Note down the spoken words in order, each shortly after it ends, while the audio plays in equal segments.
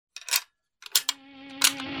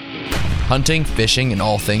hunting, fishing, and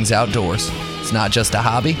all things outdoors. It's not just a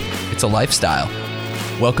hobby, it's a lifestyle.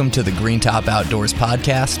 Welcome to the Green Top Outdoors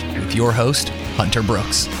podcast with your host, Hunter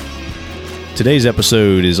Brooks. Today's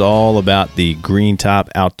episode is all about the Green Top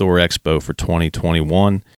Outdoor Expo for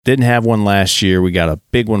 2021. Didn't have one last year. We got a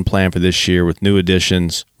big one planned for this year with new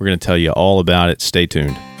additions. We're going to tell you all about it. Stay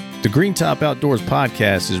tuned. The Green Top Outdoors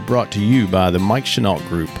podcast is brought to you by the Mike Chenault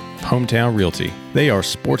Group, Hometown Realty. They are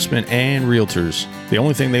sportsmen and realtors. The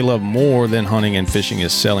only thing they love more than hunting and fishing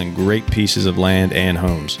is selling great pieces of land and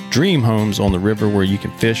homes. Dream homes on the river where you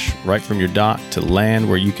can fish right from your dock to land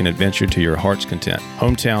where you can adventure to your heart's content.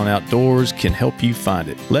 Hometown Outdoors can help you find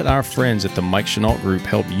it. Let our friends at the Mike Chenault Group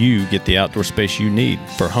help you get the outdoor space you need.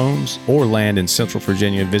 For homes or land in Central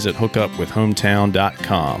Virginia, visit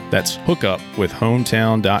hookupwithhometown.com. That's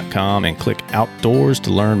hookupwithhometown.com and click Outdoors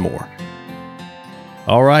to learn more.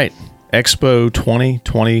 All right, Expo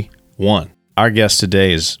 2021. Our guest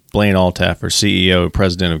today is Blaine Altaffer, CEO and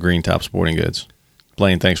President of Green Top Sporting Goods.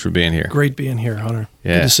 Blaine, thanks for being here. Great being here, Hunter.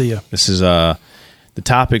 Yeah. Good to see you. This is the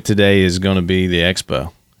topic today is going to be the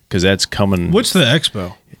Expo because that's coming. What's the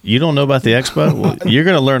Expo? You don't know about the Expo? Well, you're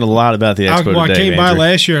going to learn a lot about the Expo today, I came by Andrew.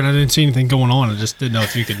 last year and I didn't see anything going on. I just didn't know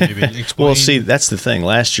if you could maybe explain. Well, see, that's the thing.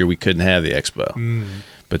 Last year we couldn't have the Expo,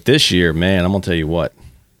 but this year, man, I'm going to tell you what.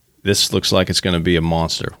 This looks like it's going to be a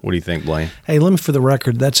monster. What do you think, Blaine? Hey, let me, for the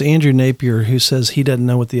record, that's Andrew Napier who says he doesn't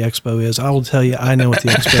know what the Expo is. I will tell you, I know what the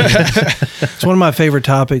Expo is. It's one of my favorite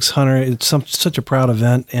topics, Hunter. It's such a proud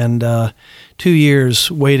event, and 2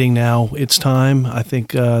 years waiting now. It's time. I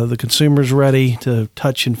think the consumer's ready to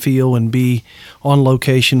touch and feel and be on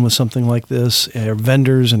location with something like this. Our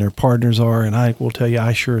vendors and our partners are, and I will tell you,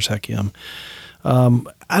 I sure as heck am.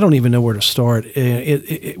 I don't even know where to start.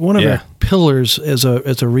 One of our pillars as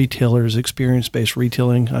a retailer is experience-based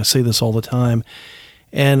retailing. I say this all the time.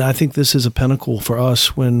 And I think this is a pinnacle for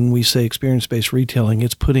us when we say experience-based retailing.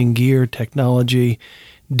 It's putting gear, technology,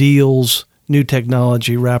 deals, new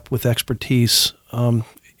technology wrapped with expertise.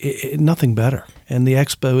 Nothing better. And the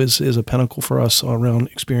Expo is a pinnacle for us around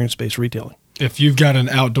experience-based retailing. If you've got an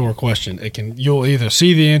outdoor question, you'll either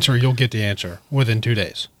see the answer or you'll get the answer within 2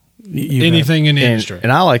 days. Anything in the industry.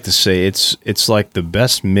 And I like to say it's like the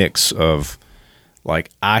best mix of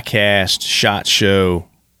like ICAST, SHOT Show,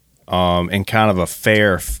 and kind of a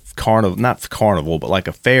fair carnival, not carnival, but like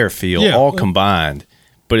a fair feel, all combined.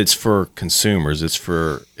 But it's for consumers. It's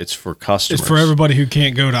for customers. It's for everybody who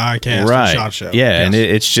can't go to ICAST right. and SHOT Show. Yeah, Yes. and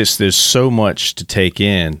it's just there's so much to take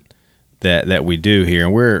in that we do here,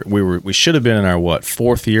 and we should have been in our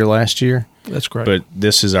fourth year last year. That's correct. But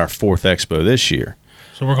this is our fourth Expo this year.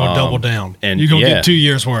 So we're going to double down. And you're going to get 2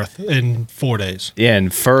 years worth in 4 days. Yeah,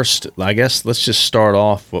 and first, I guess let's just start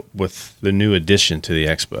off with the new addition to the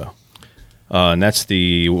Expo. And that's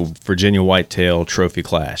the Virginia Whitetail Trophy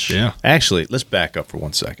Clash. Yeah. Actually, let's back up for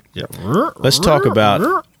 1 second. Yep. Let's talk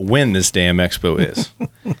about when this damn Expo is.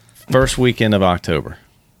 First weekend of October.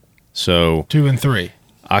 So 2 and 3.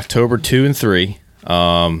 October 2 and 3.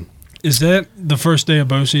 Is that the first day of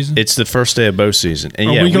bow season? It's the first day of bow season. And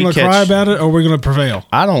are we going to cry about it or are we going to prevail?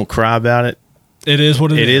 I don't cry about it. It is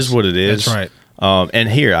what it is. It is what it is. That's right. And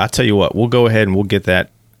here, I'll tell you what, we'll go ahead and we'll get that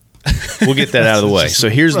out of the way. So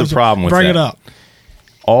here's the problem with that. Bring it up.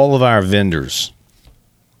 All of our vendors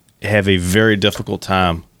have a very difficult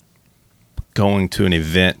time going to an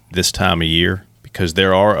event this time of year because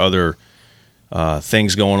there are other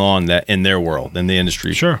things going on that in their world, in the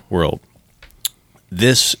industry world.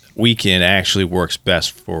 This weekend actually works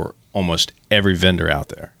best for almost every vendor out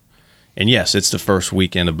there. And yes, it's the first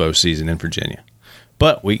weekend of bow season in Virginia.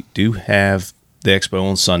 But we do have the Expo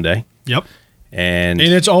on Sunday. Yep. And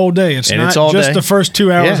it's all day. It's not just the first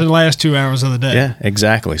 2 hours and the last 2 hours of the day. Yeah,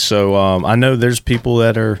 exactly. So I know there's people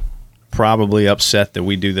that are probably upset that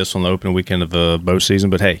we do this on the opening weekend of bow season.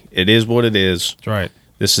 But, hey, it is what it is. That's right.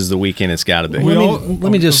 This is the weekend it's got to be.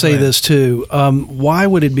 Let me just say this, too. Why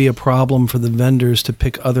would it be a problem for the vendors to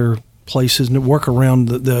pick other places and work around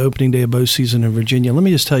the opening day of bow season in Virginia? Let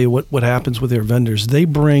me just tell you what happens with their vendors. They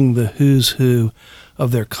bring the who's who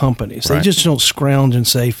of their companies. Right. They just don't scrounge and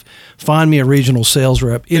say, find me a regional sales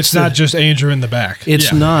rep. It's not just Andrew in the back.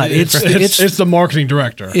 It's not. It's the marketing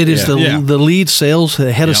director. It is the lead sales,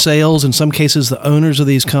 the head of sales, in some cases the owners of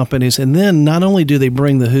these companies. And then not only do they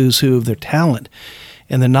bring the who's who of their talent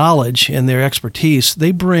and the knowledge and their expertise,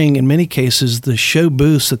 they bring, in many cases, the show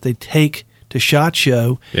booths that they take to SHOT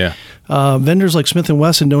Show. Yeah. Vendors like Smith &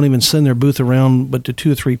 Wesson don't even send their booth around but to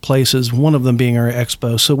 2 or 3 places, one of them being our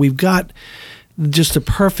expo. So we've got just a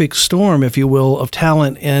perfect storm, if you will, of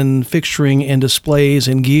talent and fixturing and displays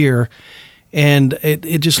and gear. And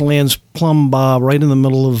it just lands plumb bob right in the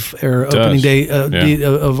middle of our opening day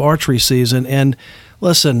of archery season. And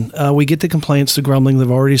listen, we get the complaints, the grumbling,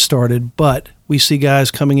 they've already started, but we see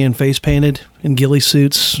guys coming in face painted in ghillie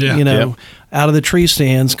suits, out of the tree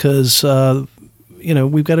stands because,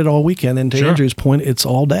 we've got it all weekend. And to Andrew's point, it's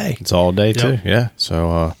all day. It's all day too. Yeah.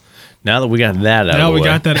 So, now that we got that out of the way. Now we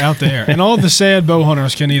got that out there. And all the sad bow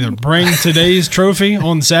hunters can either bring today's trophy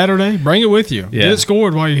on Saturday, bring it with you. Get it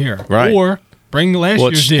scored while you're here. Right. Or bring last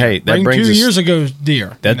year's deer. Hey, bring 2 years ago's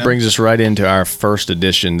deer. That brings us right into our first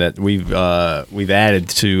edition that we've added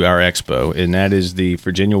to our expo, and that is the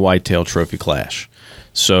Virginia Whitetail Trophy Clash.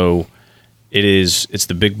 So it's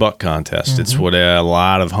the big buck contest. It's what a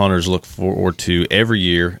lot of hunters look forward to every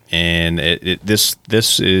year, and this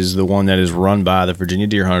is the one that is run by the Virginia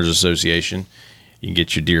Deer Hunters Association. You can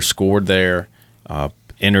get your deer scored there,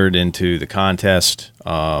 entered into the contest.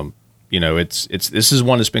 This is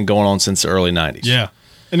one that's been going on since the early 90s. Yeah,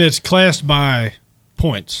 and it's classed by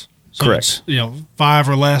points. So Correct. It's, 5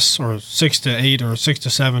 or less, or 6 to 8, or 6 to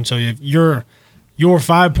 7. So if your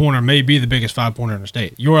 5-pointer may be the biggest 5-pointer in the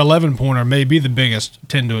state. Your 11-pointer may be the biggest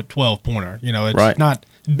 10 to 12-pointer. It's not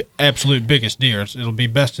absolute biggest deers. It'll be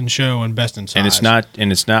best in show and best in size.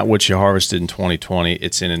 And it's not what you harvested in 2020.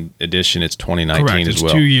 It's in addition. It's 2019 Correct. as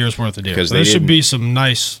well. It's 2 years worth of deer. Because there should be some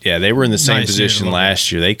nice. Yeah, they were in the same nice position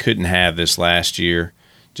last year. They couldn't have this last year,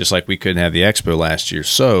 just like we couldn't have the expo last year.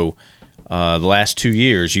 So the last 2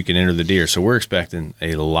 years you can enter the deer. So we're expecting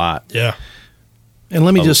a lot. Yeah. And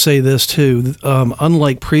let me just say this, too.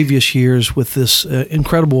 Unlike previous years with this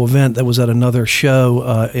incredible event that was at another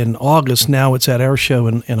show in August, now it's at our show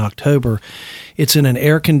in October. It's in an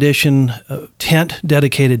air-conditioned tent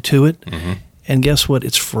dedicated to it. Mm-hmm. And guess what?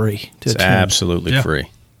 It's free to attend. Absolutely free.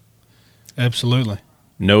 Absolutely.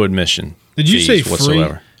 No admission. Did you say free?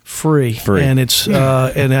 Whatsoever. Free, and it's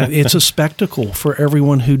it's a spectacle for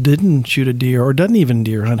everyone who didn't shoot a deer or doesn't even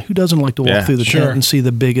deer hunt. Who doesn't like to walk through the tent and see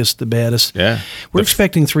the biggest, the baddest? Yeah, we're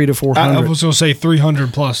expecting 300 to 400. I was going to say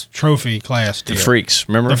 300 plus trophy class deer. The freaks.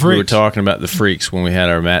 Remember we were talking about the freaks when we had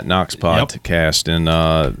our Matt Knox podcast, and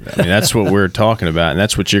that's what we're talking about, and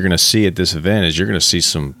that's what you're going to see at this event. Is you're going to see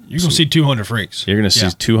You're going to see 200 freaks. You're going to see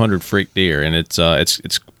 200 freak deer, and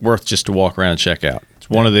it's worth just to walk around and check out. It's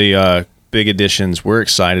one of the big additions. We're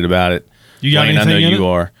excited about it. You got anything I know in you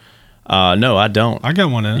it? are. No, I don't. I got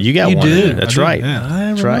one in it. You got You one do? in it. That's right. Yeah. I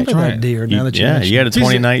That's remember right. that deer. Now that you You mention got a it.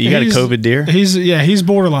 29. You got a COVID deer. He's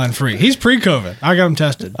borderline free. He's pre-COVID. I got him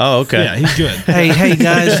tested. Oh, okay. Yeah, he's good. Hey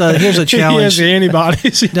guys, here's a He has challenge. the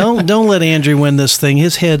antibodies. Don't let Andrew win this thing.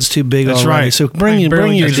 His head's too big That's already. right. So bring He your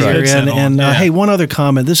barely gets his deer headset in. on. And Yeah. hey, one other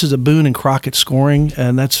comment. This is a Boone and Crockett scoring,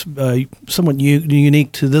 and that's somewhat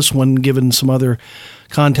unique to this one, given some other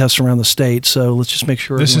contests around the state. So let's just make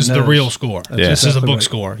sure This is everyone the knows. real score. Yeah. This is a Exactly book right.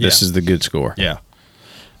 score. Yeah. This is the good score. Yeah.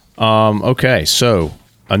 Okay, so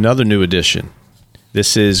another new addition.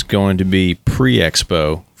 This is going to be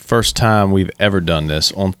pre-expo. First time we've ever done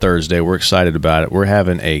this on Thursday. We're excited about it. We're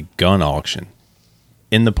having a gun auction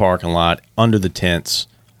in the parking lot under the tents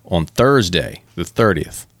on Thursday, the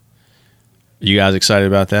 30th. You guys excited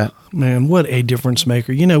about that? Man, what a difference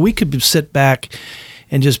maker. We could sit back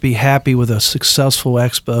and just be happy with a successful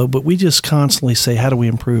expo, but we just constantly say, how do we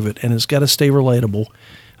improve it? And it's got to stay relatable.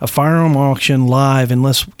 A firearm auction live,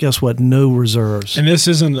 unless, guess what, no reserves. And this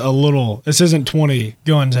isn't 20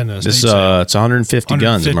 guns in this. This it's 150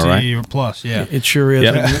 guns, am I right? 150 plus, yeah. It sure is.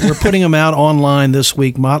 Yep. We're putting them out online this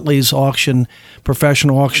week. Motley's auction,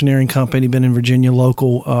 professional auctioneering company, been in Virginia,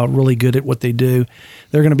 local, really good at what they do.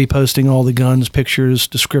 They're going to be posting all the guns, pictures,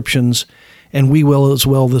 descriptions, and we will as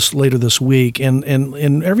well later this week. And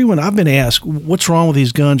everyone, I've been asked, what's wrong with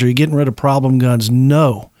these guns? Are you getting rid of problem guns?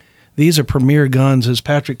 No. These are premier guns, as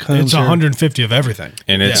Patrick Combs. It's 150 of everything.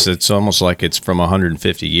 And it's almost like it's from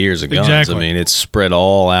 150 years of guns. Exactly. I mean, it's spread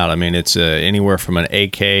all out. I mean, it's anywhere from an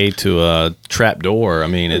AK to a trap door. I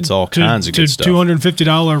mean, it's all kinds of good stuff.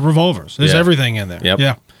 $250 revolvers. There's everything in there. Yep.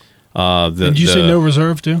 Yeah. Did you say no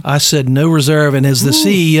reserve too? I said no reserve, and as the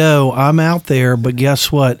CEO, I'm out there, but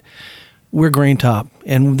guess what? We're Green Top,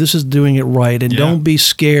 and this is doing it right. And don't be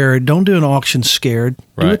scared. Don't do an auction scared. Do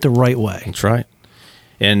Right. it the right way. That's right.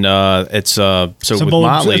 And it's with Motley's. It's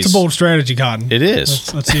Motley's. a bold strategy, Cotton. It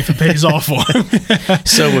is. Let's see if it pays off for him.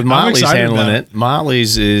 So with Motley's excited handling about it,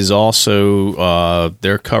 Motley's is also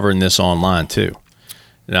they're covering this online too.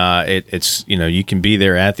 It's you can be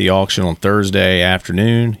there at the auction on Thursday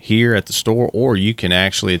afternoon here at the store, or you can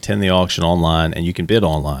actually attend the auction online and you can bid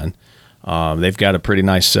online. They've got a pretty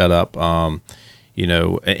nice setup.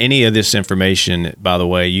 Any of this information, by the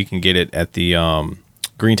way, you can get it at the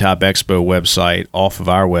Green Top Expo website off of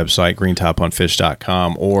our website,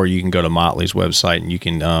 greentophuntfish.com, or you can go to Motley's website and you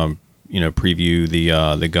can preview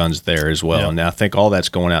the guns there as well. And I think all that's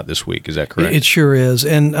going out this week. Is that correct? It sure is.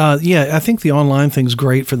 And I think the online thing's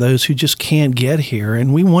great for those who just can't get here,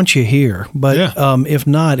 and we want you here. But if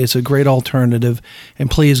not, it's a great alternative.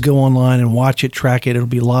 And please go online and watch it, track it. It'll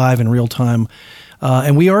be live in real time.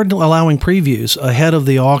 And we are allowing previews ahead of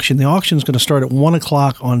the auction. The auction is going to start at 1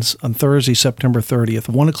 o'clock on Thursday, September 30th.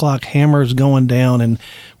 1 o'clock, hammer's going down, and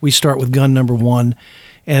we start with gun number 1.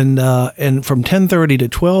 And from 10:30 to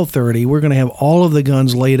 12:30, we're going to have all of the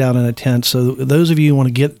guns laid out in a tent. So those of you who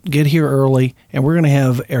want to get here early, and we're going to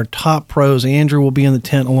have our top pros. Andrew will be in the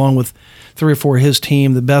tent along with 3 or 4 of his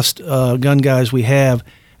team, the best gun guys we have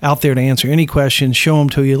out there to answer any questions, show them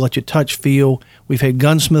to you, let you touch, feel. We've had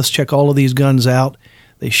gunsmiths check all of these guns out.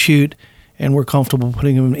 They shoot, and we're comfortable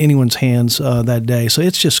putting them in anyone's hands that day. So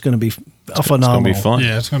it's just going to be phenomenal. It's going to be fun.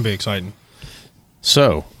 Yeah, it's going to be exciting.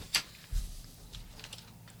 So,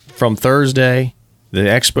 from Thursday, the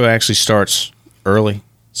expo actually starts early,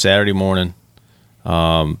 Saturday morning.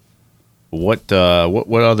 What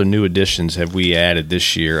other new additions have we added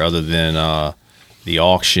this year other than the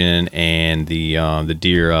auction and the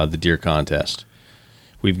deer contest?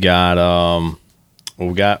 We've got how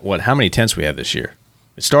many tents we have this year?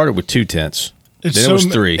 It started with 2 tents. Then it was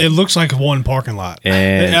 3. It looks like one parking lot,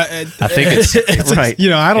 and I think it's right.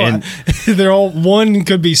 I don't. They're all, one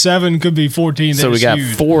could be 7, could be 14. So we got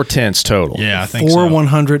huge. 4 tents total. Yeah, I think 4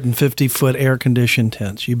 150-foot air-conditioned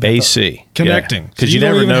tents. You bet. AC connecting because you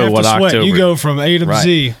never know what October. You go from A to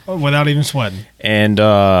Z without even sweating. And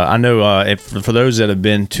I know for those that have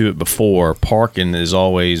been to it before, parking has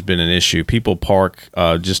always been an issue. People park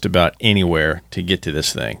just about anywhere to get to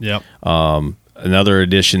this thing. Yep. Another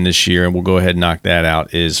addition this year, and we'll go ahead and knock that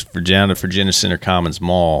out, is Virginia Center Commons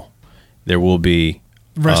Mall. There will be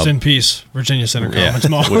rest in peace, Virginia Center Commons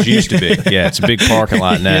Mall, which used to be. Yeah, it's a big parking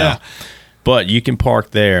lot now. Yeah. But you can park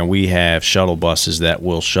there, and we have shuttle buses that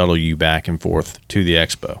will shuttle you back and forth to the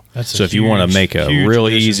expo. So if you want to make a real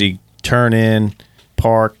easy turn in,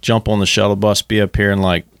 park, jump on the shuttle bus, be up here in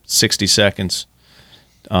like 60 seconds.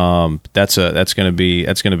 That's going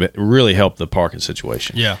to really help the parking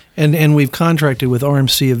situation. Yeah, and we've contracted with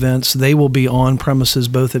RMC Events. They will be on premises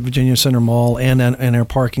both at Virginia Center Mall and in our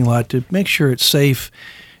parking lot to make sure it's safe.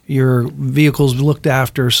 Your vehicle's looked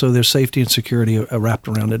after, so there's safety and security wrapped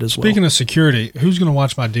around it as well. Speaking of security, who's going to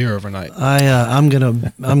watch my deer overnight? I'm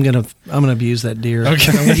gonna abuse that deer.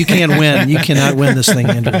 Okay. You can't win. You cannot win this thing,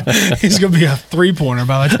 Andrew. He's going to be a 3-pointer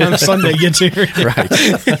by the time Sunday gets here.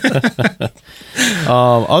 Right.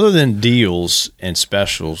 Other than deals and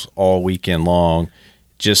specials all weekend long,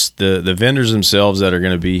 just the vendors themselves that are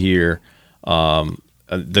going to be here,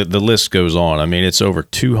 the list goes on. I mean, it's over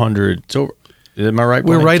 200. Am I right?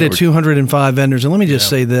 We're right at 205 vendors. And let me just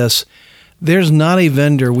say this. There's not a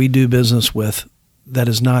vendor we do business with that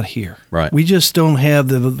is not here. Right. We just don't have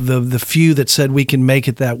the few that said we can make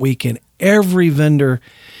it that weekend. Every vendor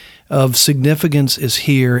of significance is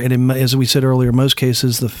here. And as we said earlier, in most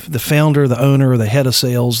cases, the founder, the owner, the head of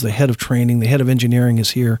sales, the head of training, the head of engineering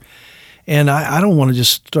is here. And I don't want to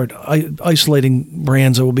just start isolating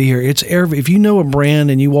brands that will be here. It's if you know a brand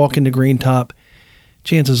and you walk into Green Top,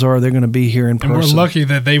 chances are they're going to be here in person. And we're lucky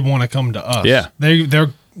that they want to come to us. Yeah.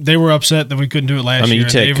 They were upset that we couldn't do it last year.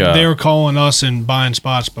 They were calling us and buying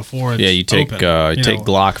spots before it's you take open, take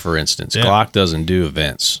Glock, for instance. Yeah. Glock doesn't do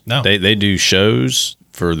events. No. They do shows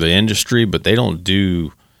for the industry, but they don't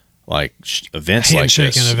do like events like this.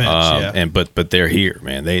 Handshaking events, but they're here,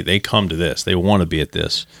 man. They come to this. They want to be at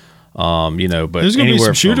this. But there's going to be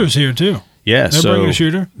some shooters here too. Yeah, They'll bring a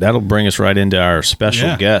shooter. That'll bring us right into our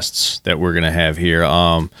special guests that we're going to have here.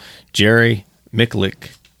 Jerry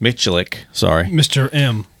Michalik, sorry, Mr.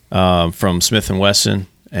 M, from Smith & Wesson,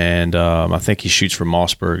 and I think he shoots for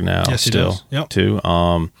Mossberg now. Yes, still, he does. Yep.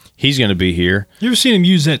 Too. He's going to be here. You ever seen him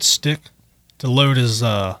use that stick to load his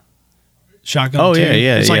shotgun? Oh too?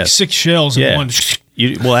 yeah. It's like 6 shells in one.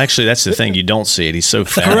 Well, actually, that's the thing. You don't see it. He's so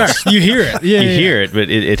fast. Correct. You hear it. Yeah, you hear it, but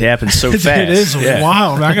it happens so fast. It is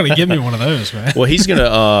wild. I got to give me one of those, man. Well, he's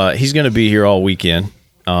gonna be here all weekend.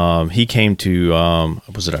 He came to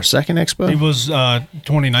was it our second expo? It was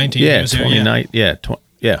 2019. Yeah, he was 2019.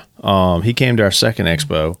 Yeah. He came to our second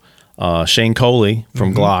expo. Shane Coley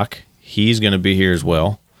from Glock. He's going to be here as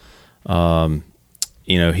well. He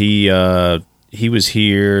was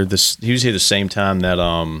here. He was here the same time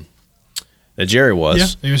that Jerry was. Yeah,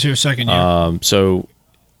 he was here second year. So,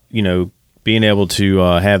 being able to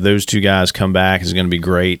have those two guys come back is going to be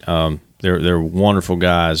great. They're wonderful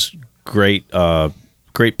guys, great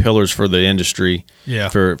pillars for the industry,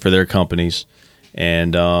 for their companies,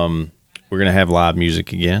 And we're going to have live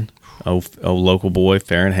music again. Oh, local boy,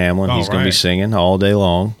 Farron Hamlin. He's going to be singing all day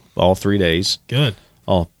long, all 3 days. Good.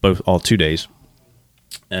 All 2 days.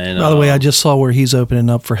 And by the way, I just saw where he's opening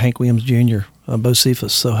up for Hank Williams Jr.,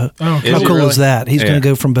 Bocephus. So how cool is that? He's going to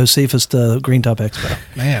go from Bocephus to Green Top Expo.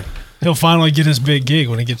 Man, he'll finally get his big gig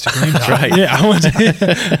when he gets to Green Top. Right.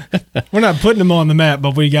 Yeah. We're not putting him on the map,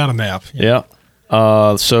 but we got a map. Yeah.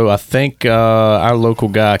 So I think our local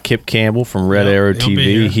guy, Kip Campbell from Red Arrow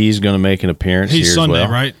TV, he's going to make an appearance here Sunday, as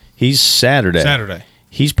well. Right? He's Saturday. Saturday.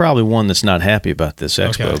 He's probably one that's not happy about this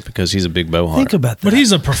expo because he's a big bow hunter. Think about that. But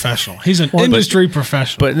he's a professional. He's an industry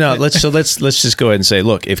professional. But no, let's just go ahead and say,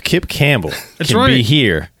 look, if Kip Campbell can be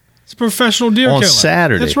here, it's a professional deer on killer.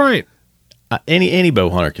 Saturday. That's right. Any bow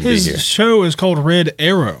hunter can be here. His show is called Red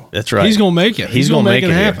Arrow. That's right. He's gonna make it. He's gonna make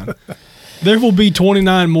it happen. There will be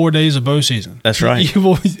 29 more days of bow season. That's right.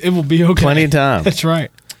 It will be okay. Plenty of time. That's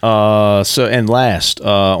right. Last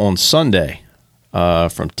on Sunday,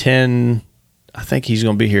 from 10. I think he's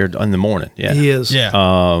going to be here in the morning. Yeah, he is. Yeah.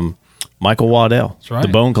 Michael Waddell, That's right. the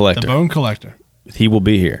Bone Collector. The Bone Collector. He will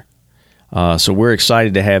be here. So we're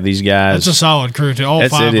excited to have these guys. That's a solid crew too. All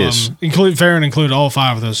five of them, Farron included, all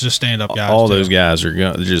five of those just stand-up guys. All those guys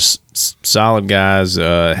are just solid guys.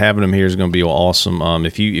 Having them here is going to be awesome.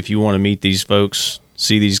 If you want to meet these folks,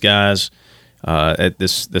 see these guys,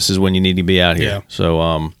 this is when you need to be out here. Yeah.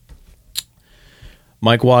 So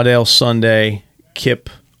Mike Waddell Sunday, Kip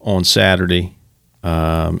on Saturday.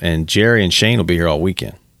 And Jerry and Shane will be here all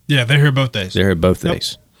weekend. Yeah, they're here both days. They're here both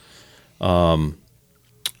days.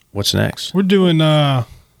 What's next? We're doing.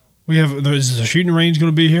 Is the shooting range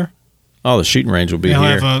going to be here? Oh, the shooting range will be here.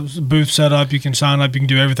 They'll have a booth set up. You can sign up. You can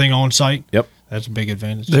do everything on site. Yep. That's a big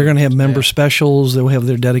advantage. They're going to have member specials. They'll have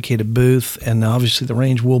their dedicated booth, and obviously the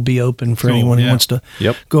range will be open for anyone who wants to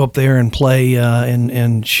go up there and play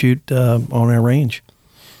and shoot on our range.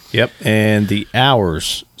 Yep, and the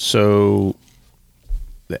hours. So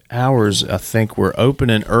the hours, I think we're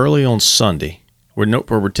opening early on Sunday.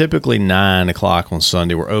 We're typically 9 o'clock on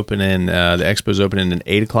Sunday. We're opening the expo's opening at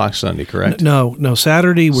 8 o'clock Sunday, correct? No.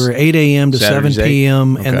 Saturday we're 8 a.m. to Saturday's 7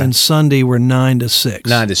 p.m. Okay. And then Sunday we're 9 to 6.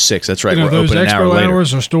 9 to 6. That's right. We're open an hour later.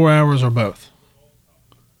 Hours or store hours or both.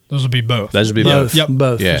 Those will be both. Those will be both. both. Yep,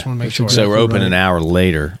 both. Yeah. Just want to make sure. So we're open an hour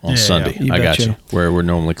later on Sunday. You I got betcha. you. Where we're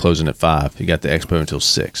normally closing at 5. You got the expo until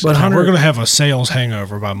 6. But we're going to have a sales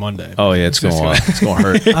hangover by Monday. Oh yeah, it's going to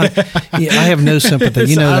hurt. I have no sympathy.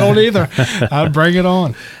 You know I that. don't either. I'd bring it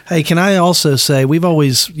on. Hey, can I also say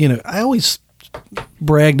I always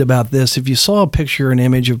bragged about this. If you saw a picture, an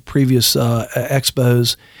image of previous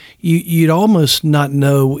expos, you'd almost not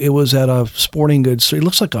know it was at a sporting goods store. It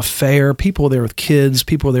looks like a fair. People were there with kids.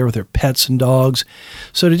 People were there with their pets and dogs.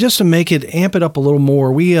 So to make it, amp it up a little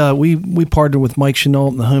more, we partnered with Mike Chenault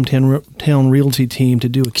and the Hometown Realty team to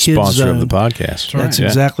do a kids Sponsor zone. of the podcast. That's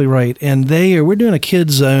exactly right. And we're doing a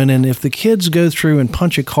kids zone, and if the kids go through and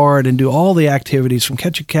punch a card and do all the activities from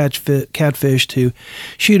catch a catfish to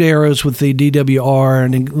shoot arrows with the DWR,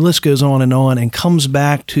 and the list goes on and comes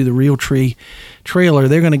back to the Realtree trailer,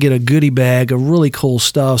 they're going to get a goodie bag of really cool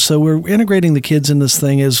stuff. So we're integrating the kids in this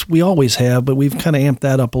thing as we always have, but we've kind of amped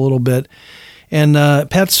that up a little bit. And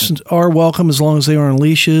pets are welcome as long as they are on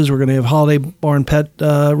leashes. We're going to have Holiday Barn Pet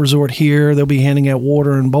Resort here. They'll be handing out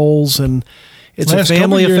water and bowls, and it's a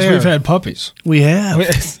family affair. We've had puppies. We have.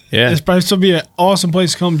 It's supposed to be an awesome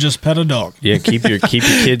place to come just pet a dog. Yeah, keep your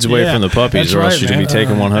kids away from the puppies, or else you're going to be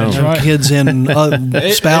taking one home. Right. Kids and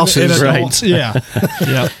spouses. Right. Yeah.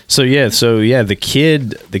 Yeah. So the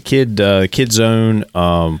kid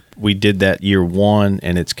zone. We did that year one,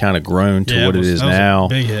 and it's kind of grown to what it is now.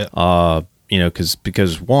 Big hit.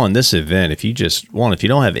 Because one, this event, if you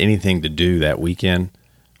don't have anything to do that weekend,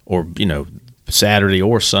 or Saturday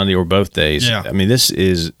or Sunday or both days, I mean,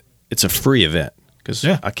 it's a free event. Because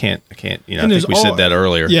I can't. I think we said that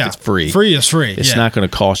earlier. Yeah, it's free. Free is free. It's not going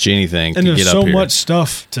to cost you anything to get up here. And there's so much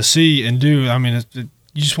stuff to see and do. I mean, you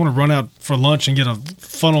just want to run out for lunch and get a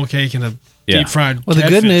funnel cake and a deep fried. Well, the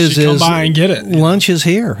good news is come by and get it. Lunch is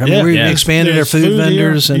here. I mean, we expanded our food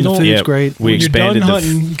vendors, and the food's great. We expanded. You're done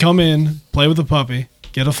hunting, come in, play with the puppy,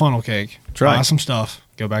 get a funnel cake, buy some stuff,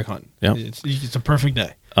 go back hunting. Yep. It's a perfect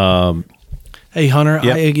day. Hey, Hunter,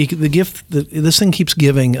 the gift, this thing keeps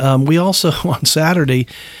giving. We also, on Saturday,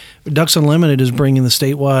 Ducks Unlimited is bringing the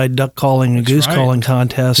statewide duck calling and goose calling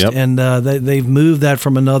contest, and they've moved that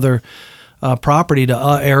from another property to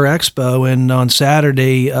Air Expo, and on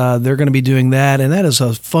Saturday they're going to be doing that, and that is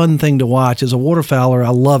a fun thing to watch. As a waterfowler, I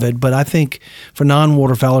love it, but I think for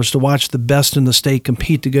non-waterfowlers to watch the best in the state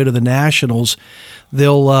compete to go to the Nationals,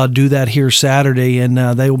 they'll do that here Saturday, and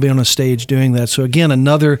they will be on a stage doing that. So again,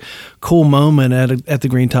 another cool moment at the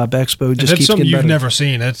Green Top Expo. Just that's something you've better. never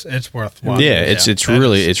seen. It's worth watching. Yeah, it's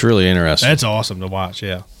really interesting. That's awesome to watch.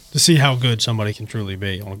 Yeah, to see how good somebody can truly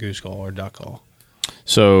be on a goose call or a duck call.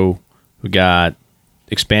 So we got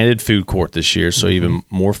expanded food court this year, so even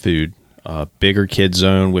more food. Bigger kid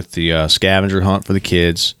zone with the scavenger hunt for the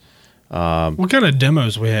kids. What kind of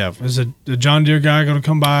demos we have? Is it the John Deere guy going to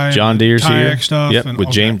come by? John Deere's here. Stuff Yep, and, with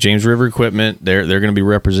James River Equipment. They're going to be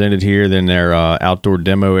represented here. Then their outdoor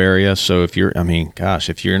demo area. So if you're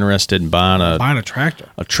interested in buying a tractor,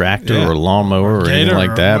 or a lawnmower or anything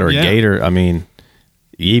like that, or a gator, you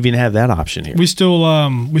even have that option here. We still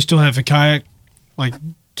have the kayak, like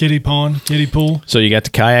kiddie pool. So you got the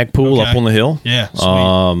kayak pool up on the hill. Yeah,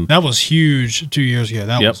 sweet. That was huge 2 years ago.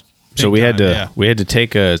 That was. So we had to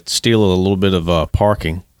steal a little bit of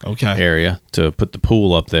parking area to put the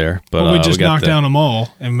pool up there. But we just knocked down a mall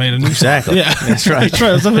and made a new exactly. Yeah, that's right.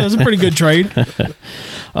 That's a pretty good trade.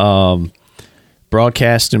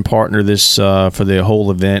 Broadcasting partner this for the whole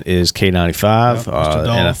event is K95,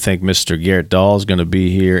 and I think Mr. Garrett Dahl is going to be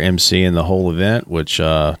here emceeing the whole event. Which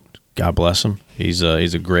God bless him. He's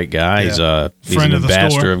a great guy. Yeah. He's an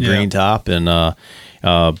ambassador of Green Top, and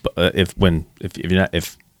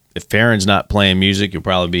if Farron's not playing music, you'll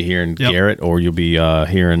probably be hearing Garrett, or you'll be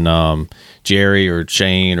hearing Jerry or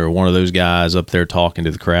Shane or one of those guys up there talking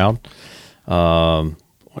to the crowd.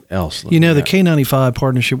 What else? The K95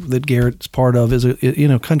 partnership that Garrett's part of is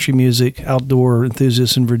country music, outdoor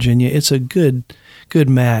enthusiasts in Virginia. It's a good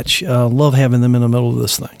match. Love having them in the middle of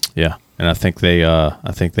this thing. Yeah, and I think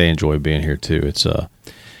they enjoy being here too. It's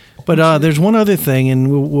But there's one other thing, and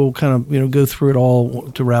we'll kind of go through it all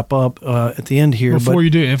to wrap up at the end here. Before you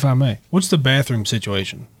do, if I may, what's the bathroom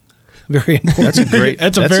situation? Very important.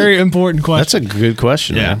 That's a very important question. That's a good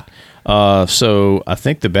question, man. So I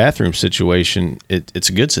think the bathroom situation, it's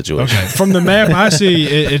a good situation. Okay. From the map I see,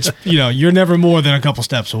 it's you're never more than a couple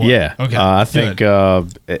steps away. Yeah. Okay. I think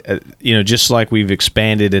just like we've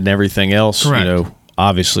expanded and everything else. Correct.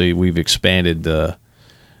 Obviously we've expanded the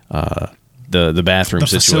bathroom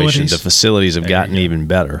situation. The facilities have gotten even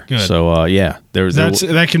better. Good. So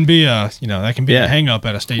that can be a hang up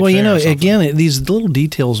at a state fair. Well, again, these little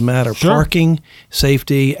details matter. Sure. Parking,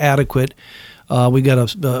 safety, adequate. We've got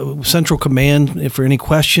a central command for any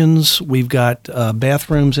questions. We've got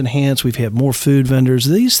bathrooms enhanced. We've had more food vendors.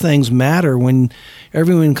 These things matter when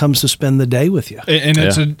everyone comes to spend the day with you. And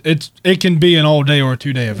it can be an all day or a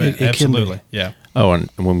 2 day event. Absolutely. Yeah. Oh, and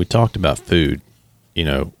when we talked about food,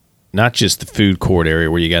 not just the food court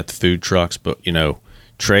area where you got the food trucks, but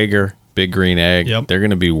Traeger, Big Green Egg, they're going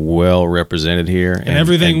to be well represented here, and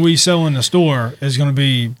everything we sell in the store is going to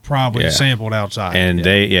be probably sampled outside. And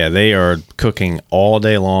they are cooking all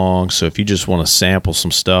day long. So if you just want to sample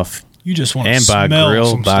some stuff, you just want and to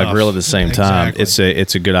buy a grill at the same time, Exactly.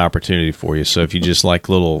 it's a good opportunity for you. So if you just like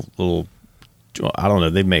little. I don't know.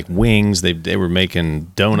 They make wings. They were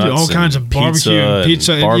making donuts, all kinds of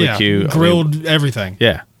barbecue, grilled everything.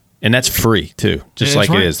 Yeah. And that's free too, just like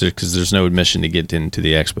right. it is, because there's no admission to get into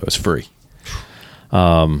the expo. It's free.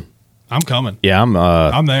 I'm coming. Yeah,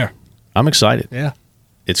 I'm there. I'm excited. Yeah,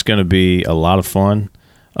 it's going to be a lot of fun.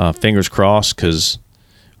 Fingers crossed, because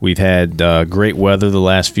we've had great weather the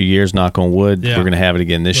last few years. Knock on wood. Yeah. We're going to have it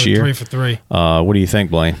again this year. 3 for 3. What do you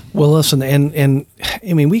think, Blaine? Well, listen, and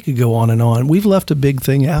I mean, we could go on and on. We've left a big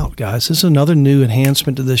thing out, guys. This is another new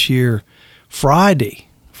enhancement to this year. Friday,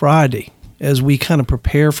 as we kind of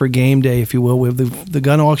prepare for game day, if you will. We have the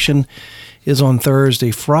gun auction is on Thursday.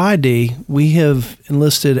 Friday, we have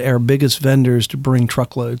enlisted our biggest vendors to bring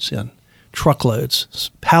truckloads in.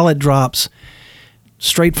 Pallet drops,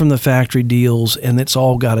 straight from the factory deals, and it's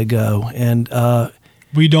all got to go. And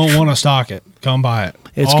we don't want to stock it. Come buy it.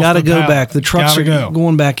 It's got to go back. The trucks are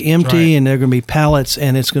going back empty, and they're going to be pallets,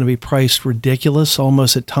 and it's going to be priced ridiculous,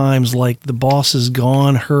 almost at times like the boss is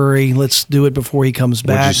gone, hurry, let's do it before he comes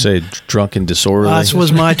back. What'd you say, drunken disorderly? That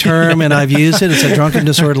was my term, and I've used it. It's a drunken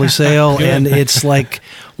disorderly sale, and it's like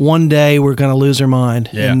one day we're going to lose our mind,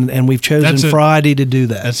 and we've chosen Friday to do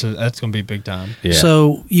that. That's going to be big time. Yeah.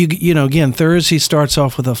 So, again, Thursday starts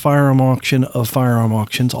off with a firearm auction of firearm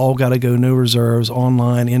auctions. All got to go, no reserves,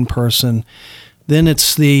 online, in person. Then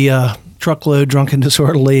it's the truckload, drunken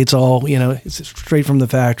disorderly. It's all, it's straight from the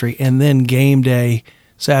factory. And then game day,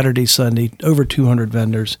 Saturday, Sunday, over 200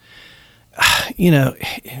 vendors.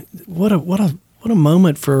 What what a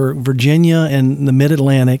moment for Virginia and the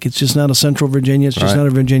Mid-Atlantic. It's just not a Central Virginia. It's just not a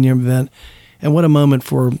Virginia event. And what a moment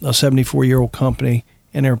for a 74-year-old company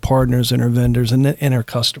and their partners and their vendors and their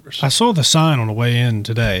customers. I saw the sign on the way in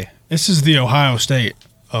today. This is the Ohio State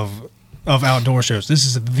of outdoor shows. This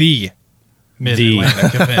is the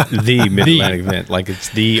Mid-Atlantic event. The Mid-Atlantic event. Like it's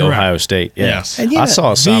the Correct. Ohio State. Yeah. Yes. And I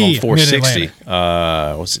saw a sign on 460.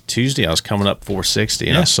 Mid-Atlantic. Was it Tuesday? I was coming up 460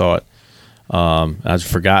 and I saw it. I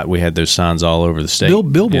forgot we had those signs all over the state.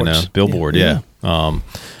 Billboards. Billboard, yeah. But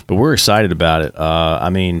we're excited about it. I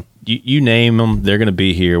mean, you name them, they're going to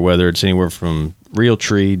be here, whether it's anywhere from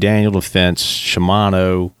Realtree, Daniel Defense,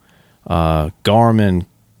 Shimano, Garmin,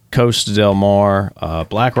 Costa Del Mar,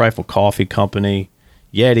 Black Rifle Coffee Company,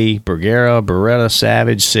 Yeti, Bergera, Beretta,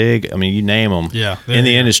 Savage, SIG. I mean, you name them. Yeah, in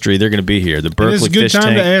the industry, they're going to be here. The Berkeley It's a good Fish time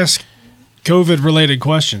Tank. to ask COVID-related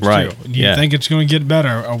questions, Right. too. Do you think it's going to get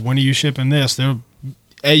better? Or when are you shipping this?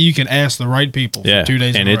 You can ask the right people for 2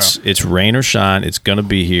 days in a row. And it's rain or shine. It's going to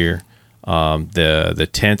be here. The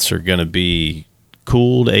tents are going to be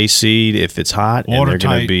cooled, AC'd if it's hot, and they're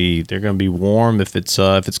going to be warm if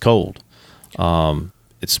it's cold.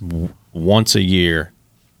 It's once a year,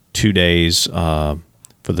 2 days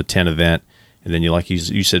for the tent event, and then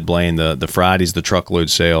you said, Blaine, the Friday's the truckload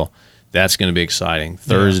sale. That's going to be exciting.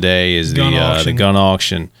 Thursday is the gun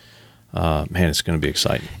auction. Man, it's going to be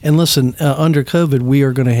exciting. And listen, under COVID, we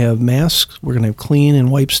are going to have masks. We're going to have clean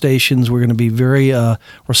and wipe stations. We're going to be very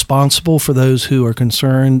responsible for those who are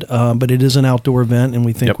concerned. But it is an outdoor event, and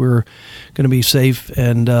we think we're going to be safe,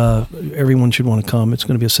 and everyone should want to come. It's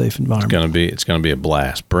going to be a safe environment. It's going to be a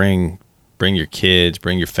blast. Bring your kids,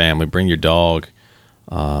 bring your family, bring your dog.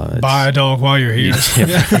 Buy a dog while you're here.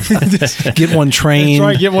 Get one trained. That's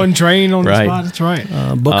right. Get one trained on the spot. That's right.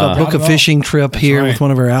 Book a fishing trip here with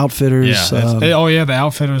one of our outfitters. Yeah. The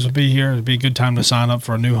outfitters will be here. It'll be a good time to sign up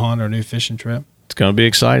for a new hunt or a new fishing trip. It's going to be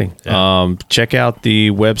exciting. Yeah. Check out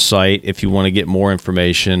the website if you want to get more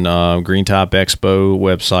information. Green Top Expo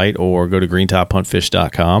website, or go to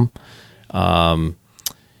greentophuntfish.com.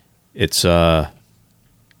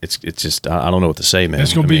 It's just, I don't know what to say, man.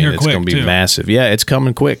 It's going to be here quick, It's going to be massive. Yeah, it's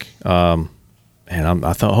coming quick. Man,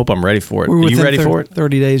 I hope I'm ready for it. Are you ready for it?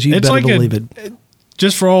 30 days. You better believe it.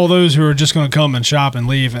 Just for all those who are just going to come and shop and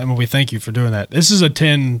leave, and we thank you for doing that. This is a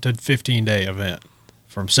 10 to 15 day event,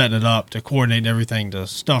 from setting it up to coordinating everything to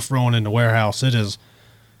stuff rolling in the warehouse. There's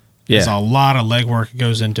a lot of legwork that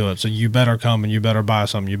goes into it. So you better come and you better buy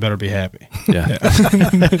something. You better be happy. Yeah.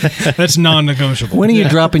 That's non-negotiable. When are you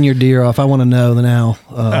dropping your deer off? I want to know now.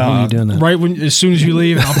 When are you doing that? Right as soon as you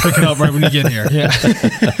leave, and I'll pick it up right when you get here. Yeah.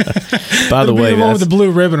 By the way, the one with the blue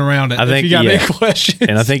ribbon around it. I think, if you got any questions.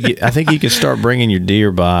 And I think you can start bringing your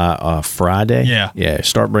deer by Friday. Yeah.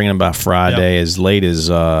 Start bringing them by Friday, as late as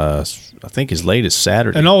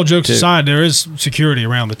Saturday. And all jokes aside, there is security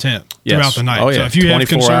around the tent throughout the night. Oh, yeah. So if you have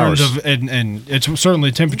concerns hours. and it's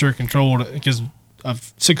certainly temperature controlled, because a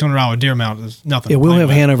 $600 deer mount is nothing. Yeah, we'll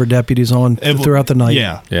have Hanover deputies on throughout the night.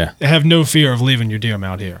 Yeah. Have no fear of leaving your deer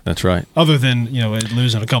mount here. That's right. Other than,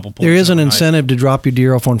 losing a couple points. There is an incentive to drop your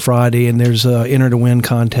deer off on Friday, and there's a enter to win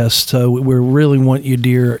contest. So we really want your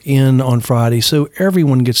deer in on Friday, so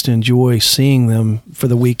everyone gets to enjoy seeing them for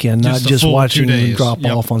the weekend, not just watching them drop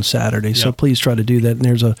off on Saturday. So please try to do that. And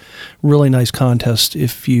there's a really nice contest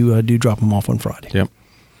if you do drop them off on Friday. Yep.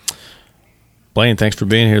 Blaine, thanks for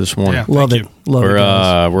being here this morning. Yeah, Love it.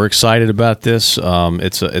 We're excited about this.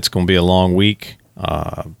 It's going to be a long week.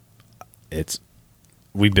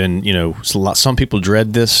 We've been, some people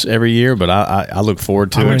dread this every year, but I look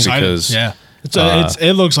forward to it because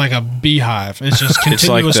it looks like a beehive. It's just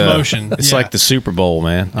continuous motion. It's like the Super Bowl,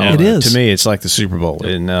 man. It is. To me, it's like the Super Bowl,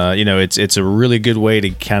 and it's a really good way to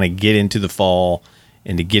kind of get into the fall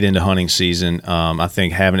and to get into hunting season. I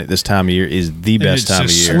think having it this time of year is the best time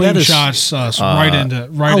of year. Slingshots right into.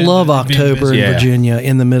 I love October in Virginia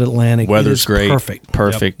in the Mid-Atlantic. Weather's great.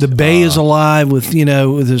 Perfect. The bay is alive with,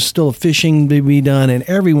 there's still fishing to be done, and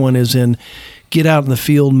everyone is in get out in the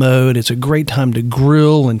field mode. It's a great time to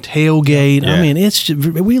grill and tailgate. Yeah. I mean,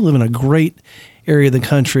 we live in a great area of the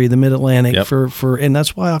country, the Mid-Atlantic, and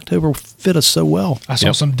that's why October fit us so well. I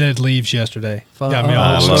saw some dead leaves yesterday. Got me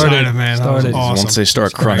all excited, man. That was awesome. Once they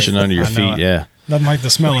start crunching under your feet, Nothing like the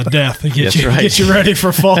smell of death to get you ready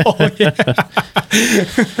for fall.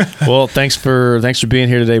 Well, thanks for being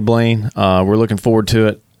here today, Blaine. We're looking forward to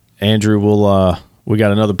it. Andrew, we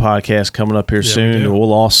got another podcast coming up here soon.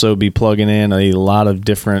 We'll also be plugging in a lot of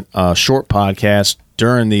different short podcasts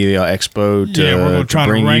during the expo we're going to try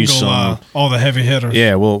to wrangle all the heavy hitters.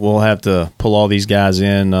 Yeah, we'll have to pull all these guys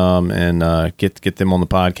in and get them on the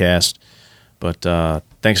podcast. But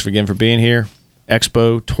thanks again for being here.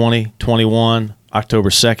 Expo 2021, October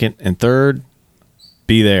 2nd and 3rd.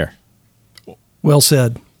 Be there. Well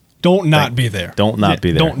said. Don't not be there. Don't not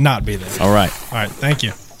be there. Don't not be there. All right. All right. Thank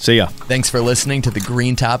you. See ya. Thanks for listening to the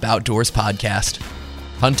Green Top Outdoors podcast.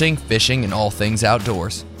 Hunting, fishing, and all things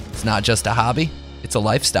outdoors. It's not just a hobby, it's a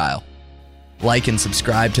lifestyle. Like and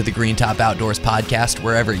subscribe to the Green Top Outdoors podcast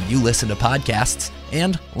wherever you listen to podcasts,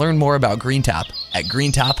 and learn more about Green Top at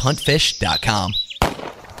greentophuntfish.com.